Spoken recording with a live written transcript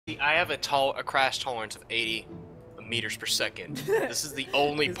I have a crash tolerance of 80 meters per second. This is the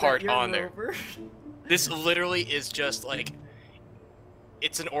only part on there. This literally is just like,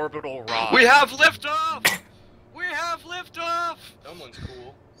 it's an orbital rod. We have liftoff! We have liftoff! Someone's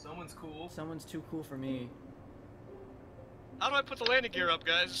cool. Someone's cool. Someone's too cool for me. How do I put the landing gear up,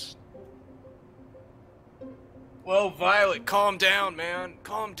 guys? Well, Violet, calm down, man.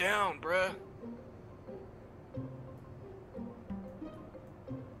 Calm down, bruh.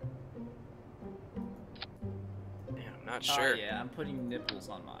 Man, I'm not sure. Yeah, I'm putting nipples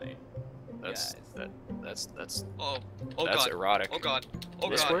on my That's guys. that's Oh that's god. erotic. Oh god. Oh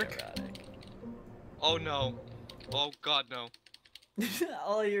This god. work? Erotic. Oh no. Oh god, no.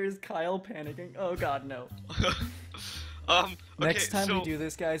 All I hear is Kyle panicking. Oh god, no. Okay, Next time so, we do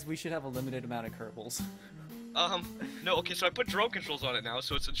this, guys, we should have a limited amount of Kerbals. no, okay, so I put drone controls on it now,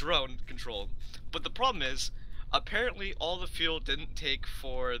 so it's a drone control. But the problem is, apparently all the fuel didn't take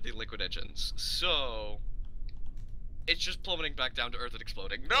for the liquid engines, so it's just plummeting back down to Earth and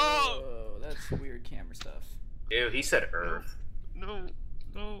exploding. No! Oh, that's weird camera stuff. Ew, he said Earth. No,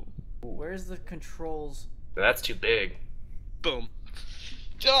 no. Where's the controls? That's too big. Boom.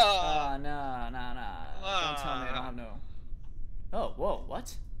 Ah, nah. Don't tell me I don't have no. Oh, whoa,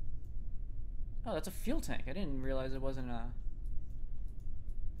 what? Oh, that's a fuel tank. I didn't realize it wasn't a...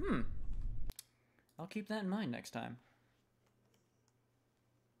 I'll keep that in mind next time.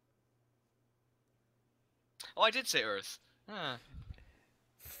 Oh, I did say Earth. Huh.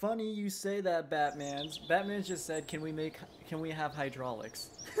 Funny you say that, Batman's. Batman just said, can we have hydraulics?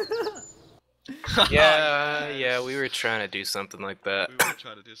 Yeah, we were trying to do something like that. We were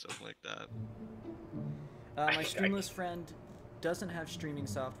trying to do something like that. My streamless friend doesn't have streaming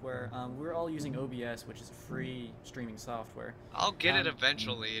software. We're all using OBS, which is a free streaming software. I'll get it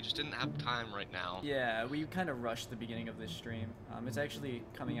eventually, I just didn't have time right now. Yeah, we kind of rushed the beginning of this stream. It's actually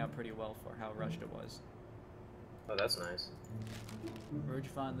coming out pretty well for how rushed it was. Oh, that's nice. Where'd you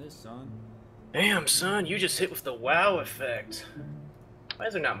find this, son? Damn, son, you just hit with the wow effect. Why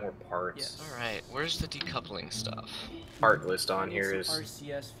is there not more parts? Yes. Alright, where's the decoupling stuff? Part list on I need here some is...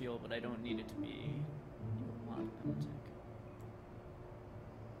 RCS fuel, but I don't need it to be monolithic.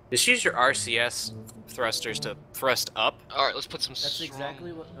 Just use your RCS thrusters to thrust up. Alright, let's put some That's strong...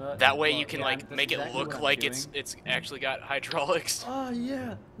 exactly what. That way well, you can yeah, like that's make exactly it look what I'm like doing. it's actually got hydraulics. Oh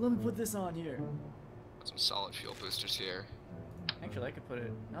yeah, let me put this on here. Put some solid fuel boosters here. Actually, I could put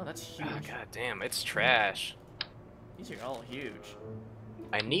it. No, that's huge. Oh, god damn, it's trash. These are all huge.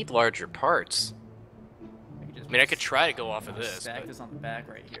 I need larger parts. I mean, I could try to go off of this. Stack But... this on the back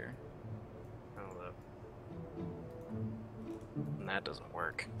right here. Hold up. And that doesn't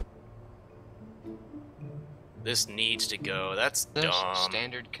work. This needs to go. That's dumb.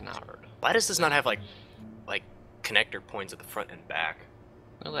 Standard canard. Why does this not have like connector points at the front and back?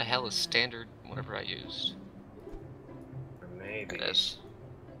 What the hell is standard whatever I used? Or maybe. This.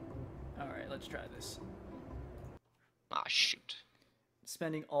 Alright, let's try this. Ah, shoot.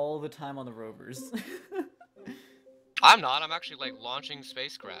 Spending all the time on the rovers. I'm not, I'm actually like launching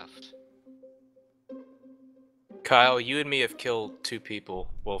spacecraft. Kyle, you and me have killed 2 people.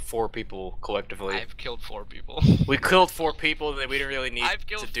 Well, 4 people collectively. I've killed 4 people. We killed 4 people that we didn't really need I've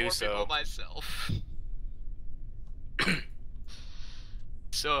killed to do 4 so. people myself.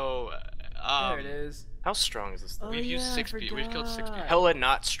 So, There it is. How strong is this thing? Oh, we've used yeah, 6 people. We've killed 6 people. Hella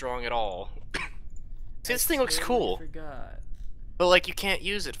not strong at all. See, this thing looks cool. Forgot. But like, you can't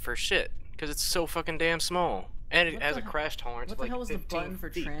use it for shit because it's so fucking damn small, and it What has the a crash tolerance What of the like hell is the 15 button for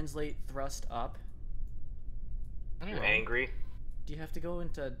feet. translate thrust up? I don't You know. angry? Do you have to go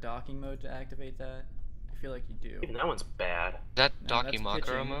into docking mode to activate that? I feel like you do. Even that one's bad. Is that No, that's Dakimakura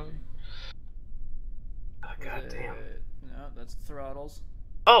pitching. mode? Oh, god damn. No, that's throttles.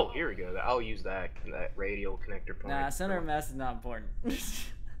 Oh, here we go. I'll use that radial connector point. Nah, center of mass is not important.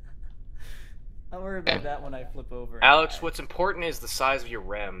 I'll worry about that when I flip over. and Alex, die. what's important is the size of your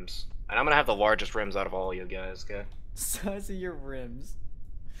rims. And I'm gonna have the largest rims out of all you guys, okay? Size of your rims.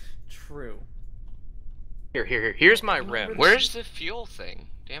 True. Here's my rim. Where's the fuel thing?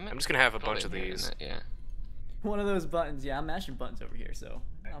 Damn it. I'm just gonna have a Probably bunch of in here, these. isn't it? Yeah. One of those buttons. Yeah, I'm mashing buttons over here, so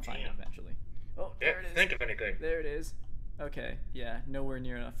I'll find it Damn. eventually. Oh, there it is. Think of anything. There it is. Okay, yeah, nowhere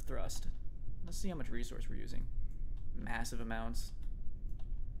near enough thrust. Let's see how much resource we're using. Massive amounts.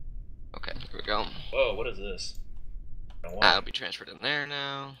 Okay, here we go. Whoa, what is this? That'll be transferred in there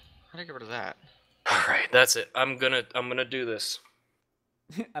now. How do I get rid of that? Alright, that's it. I'm gonna do this.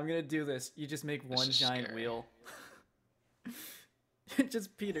 I'm gonna do this. You just make This one is giant scary. wheel.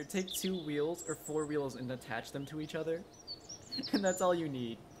 Just, Peter, take 2 wheels or 4 wheels and attach them to each other. And that's all you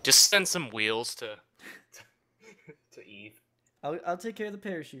need. Just send some wheels to Eve. I'll take care of the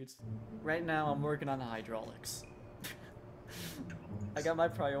parachutes. Right now, I'm working on the hydraulics. I got my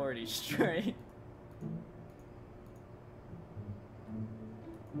priorities straight.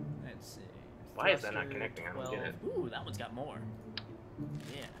 Let's see. Why is that not connecting? I don't get it. Ooh, that one's got more.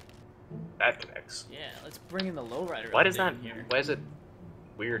 Yeah. That connects. Yeah, let's bring in the lowrider. Why does that? Here. Why is it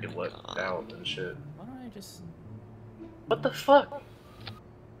weird to let out and shit? Why don't I just? What the fuck?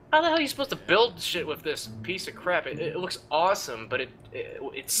 How the hell are you supposed to build shit with this piece of crap? It looks awesome, but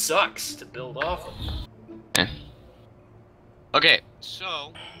it sucks to build off of. Okay,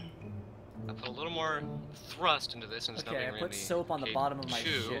 so I put a little more thrust into this, and it's okay, I put soap on the bottom of my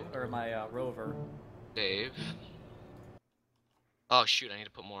shit or my rover. Dave. Oh shoot! I need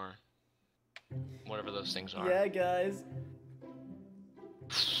to put more. Whatever those things are. Yeah, guys.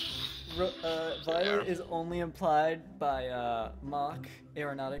 Violet is only implied by Mach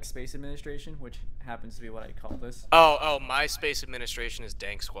Aeronautics Space Administration, which happens to be what I call this. Oh, my space administration is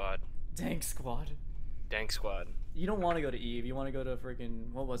Dank Squad. Dank Squad. Dank Squad. You don't want to go to Eve. You want to go to freaking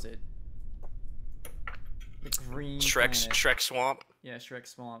what was it? The green Shrek Swamp. Yeah, Shrek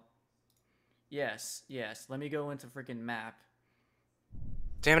Swamp. Yes. Let me go into freaking map.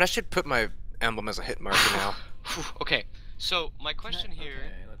 Damn it! I should put my emblem as a hit marker now. Okay, so my question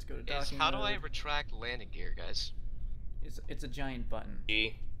here let's go to is how do I retract landing gear, guys? It's a giant button.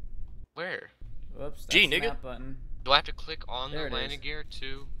 G. Where? Whoops. That's G, the nigga. map button. Do I have to click on There the it landing is. gear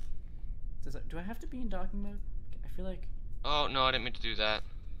to? Do I have to be in docking mode? I feel like. Oh no, I didn't mean to do that.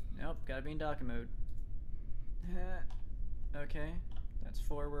 Nope, gotta be in docking mode. Okay, that's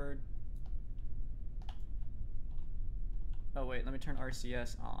forward. Oh wait, let me turn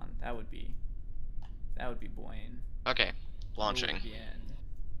RCS on. That would be buoyant. Okay, launching. Bien.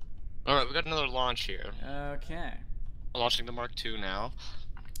 All right, we got another launch here. Okay. Launching the Mark II now.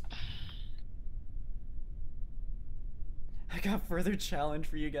 I got further challenge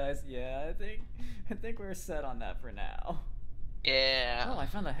for you guys. Yeah, I think we're set on that for now. Yeah. Oh, I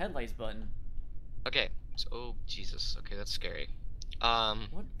found the headlights button. Okay. So, oh Jesus. Okay, that's scary.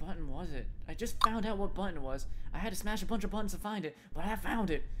 What button was it? I just found out what button it was. I had to smash a bunch of buttons to find it, but I found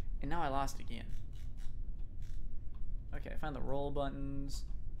it, and now I lost it again. Okay, I found the roll buttons,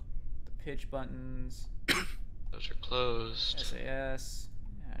 the pitch buttons. Those are closed. SAS.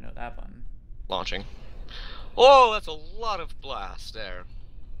 Yeah, I know that button. Launching. Oh, that's a lot of blast there.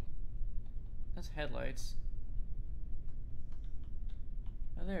 That's headlights.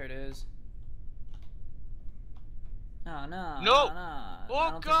 Oh, there it is. No.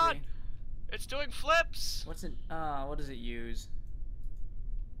 Oh God! It's doing flips. What's it? What does it use?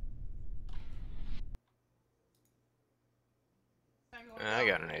 I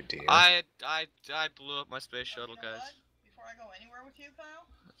got an idea. I blew up my space shuttle, guys. Before I go anywhere with you, Kyle?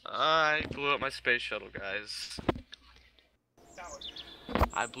 I blew up my space shuttle, guys.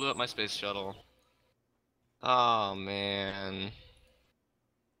 I blew up my space shuttle. Oh man.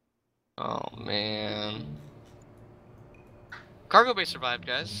 Oh man. Cargo bay survived,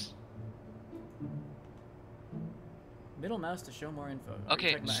 guys. Middle mouse to show more info.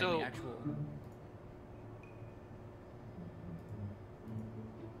 Okay, so actual...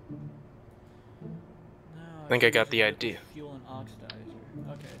 No, I think I got the idea. Fuel and oxidizer.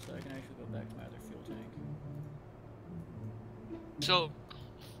 Okay, so I can actually go back to my other fuel tank. So,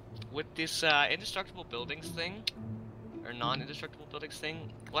 with this indestructible buildings thing, or non-indestructible buildings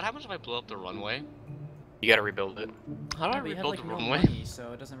thing, what happens if I blow up the runway? You gotta rebuild it. How do I But you have, rebuild like, the no runway? money,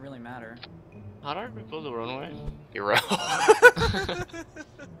 so it doesn't really matter. How do I rebuild the runway? You're right.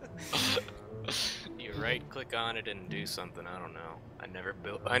 You right click on it and do something. I don't know. I never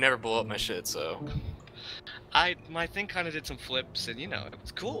blow up my shit, so. My thing kind of did some flips, and you know, it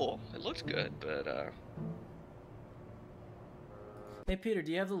was cool. It looked good, but Hey Peter,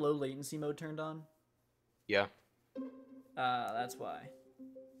 do you have the low latency mode turned on? Yeah. That's why.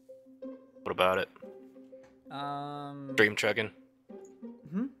 What about it? Dream chugging.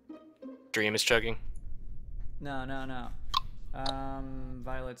 Dream is chugging. No.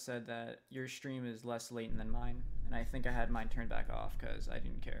 Violet said that your stream is less latent than mine, and I think I had mine turned back off because I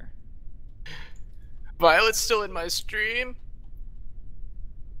didn't care. Violet's still in my stream.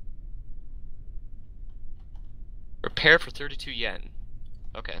 repair for 32 yen.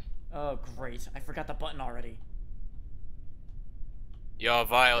 Okay. Oh great! I forgot the button already. Yo,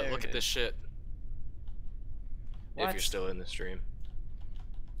 Violet, There look it at this is. shit. If What? you're still in the stream.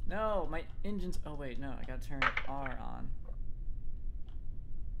 No, my engine's. Oh wait, no, I gotta turn R on.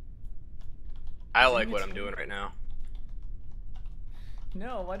 I like what I'm doing right now.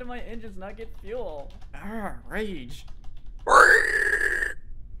 No, why do my engines not get fuel? Arrgh, rage.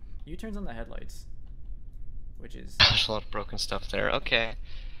 You turns on the headlights. which is... There's a lot of broken stuff there. Okay.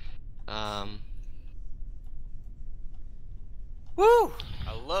 Woo!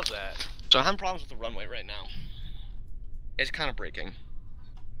 I love that. So I'm having problems with the runway right now. It's kind of breaking.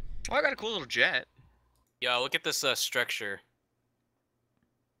 Oh, I got a cool little jet. Yeah, look at this structure.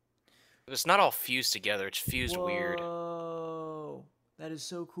 It's not all fused together. It's fused weird. Whoa! That is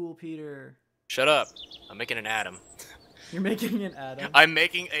so cool, Peter. Shut up. I'm making an atom. You're making an atom? I'm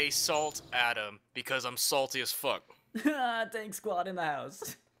making a salt atom because I'm salty as fuck. Tank squad in the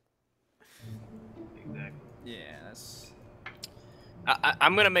house. Exactly. Yeah, that's...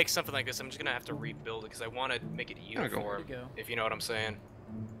 I'm gonna make something like this. I'm just gonna have to rebuild it because I want to make it uniform. If you know what I'm saying.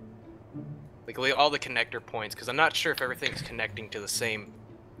 Like all the connector points, because I'm not sure if everything's connecting to the same.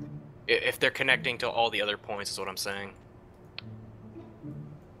 If they're connecting to all the other points, is what I'm saying.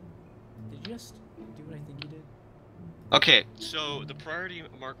 Did you just do what I think you did? Okay, so the priority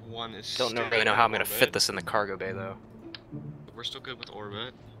Mark 1 is. Don't really know how I'm gonna fit this in the cargo bay though. We're still good with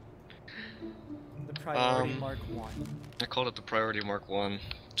orbit. The priority Mark 1. I called it the priority Mark 1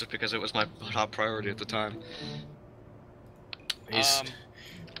 just because it was my top priority at the time. He's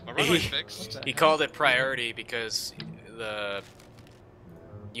my runway fixed. He called it priority because the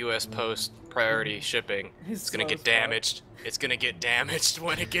U.S. Post priority shipping is gonna get damaged. It's gonna get damaged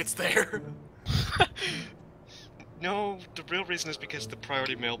when it gets there. No, the real reason is because the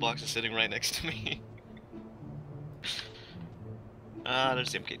priority mailbox is sitting right next to me.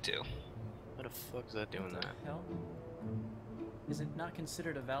 There's the MK2. What the fuck is that doing that? Hell? Is it not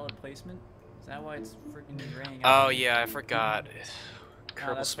considered a valid placement? Is that why it's freaking graying out? Oh yeah, I forgot.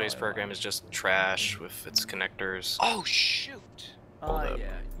 Kerbal Space Program why. is just trash with its connectors. Oh shoot! Oh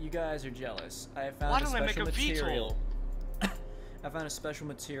yeah, you guys are jealous. I found Why a don't I make special a material. I found a special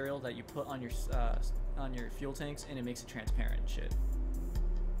material that you put on your fuel tanks, and it makes it transparent and shit.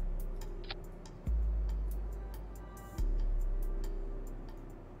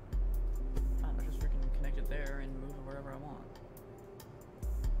 Fine, I'll just freaking connect it there and move it wherever I want.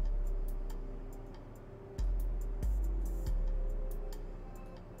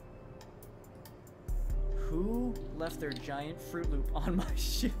 Who left their giant Fruit Loop on my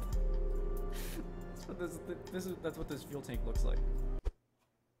ship? That's what this fuel tank looks like.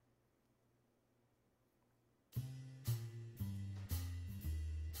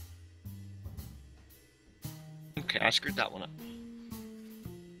 Okay, I screwed that one up.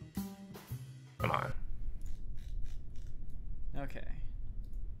 Come on. Okay.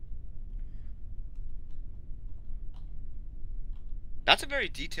 That's a very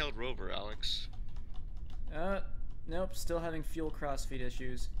detailed rover, Alex. Nope, still having fuel crossfeed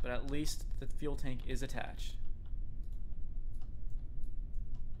issues, but at least the fuel tank is attached.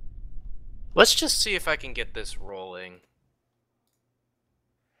 Let's just see if I can get this rolling.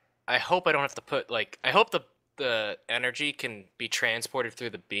 I hope I don't have to put, like, I hope the energy can be transported through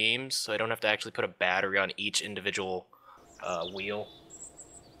the beams, so I don't have to actually put a battery on each individual wheel.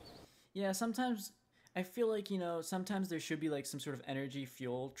 Yeah, sometimes I feel like, you know, sometimes there should be like some sort of energy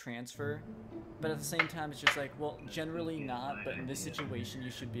fuel transfer, but at the same time it's just like, well, generally not, but in this situation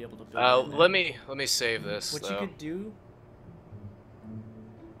you should be able to build it. Let me save this. What though. you could do?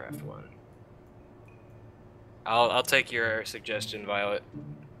 Craft one. I'll take your suggestion, Violet.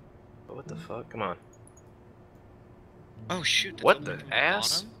 But what the fuck? Come on. Oh shoot! That's What the opening from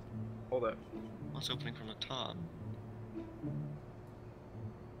ass? bottom? Hold up. Oh, it's opening from the top.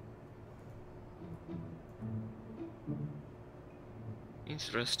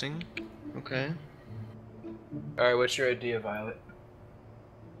 Interesting. Okay. Alright, what's your idea, Violet?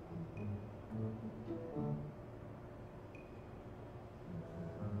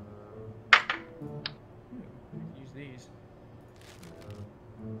 Use these.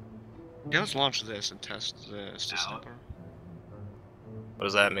 Yeah, let's launch this and test this to snapper. What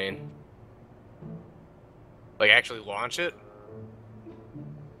does that mean? Like, actually launch it?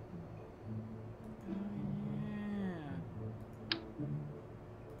 Yeah.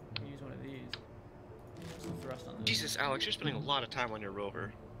 Use one of these. Just the thrust on this. Jesus, Alex, you're spending a lot of time on your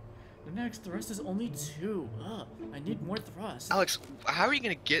rover. The next thrust is only 2. Ugh, I need more thrust. Alex, how are you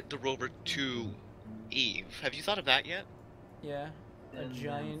gonna get the rover to Eve? Have you thought of that yet? Yeah, a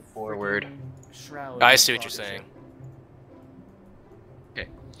giant Forward. shroud. I see what you're saying. Okay.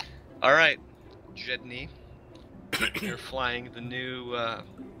 Alright, Jedney. You're flying the new,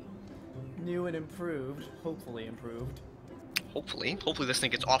 New and improved. Hopefully improved. Hopefully this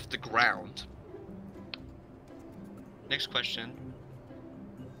thing gets off the ground. Next question.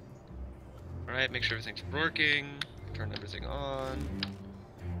 Alright, make sure everything's working. Turn everything on.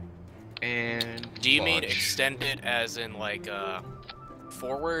 And Do you mean launch. extended as in, like,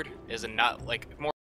 forward? As in not, like, more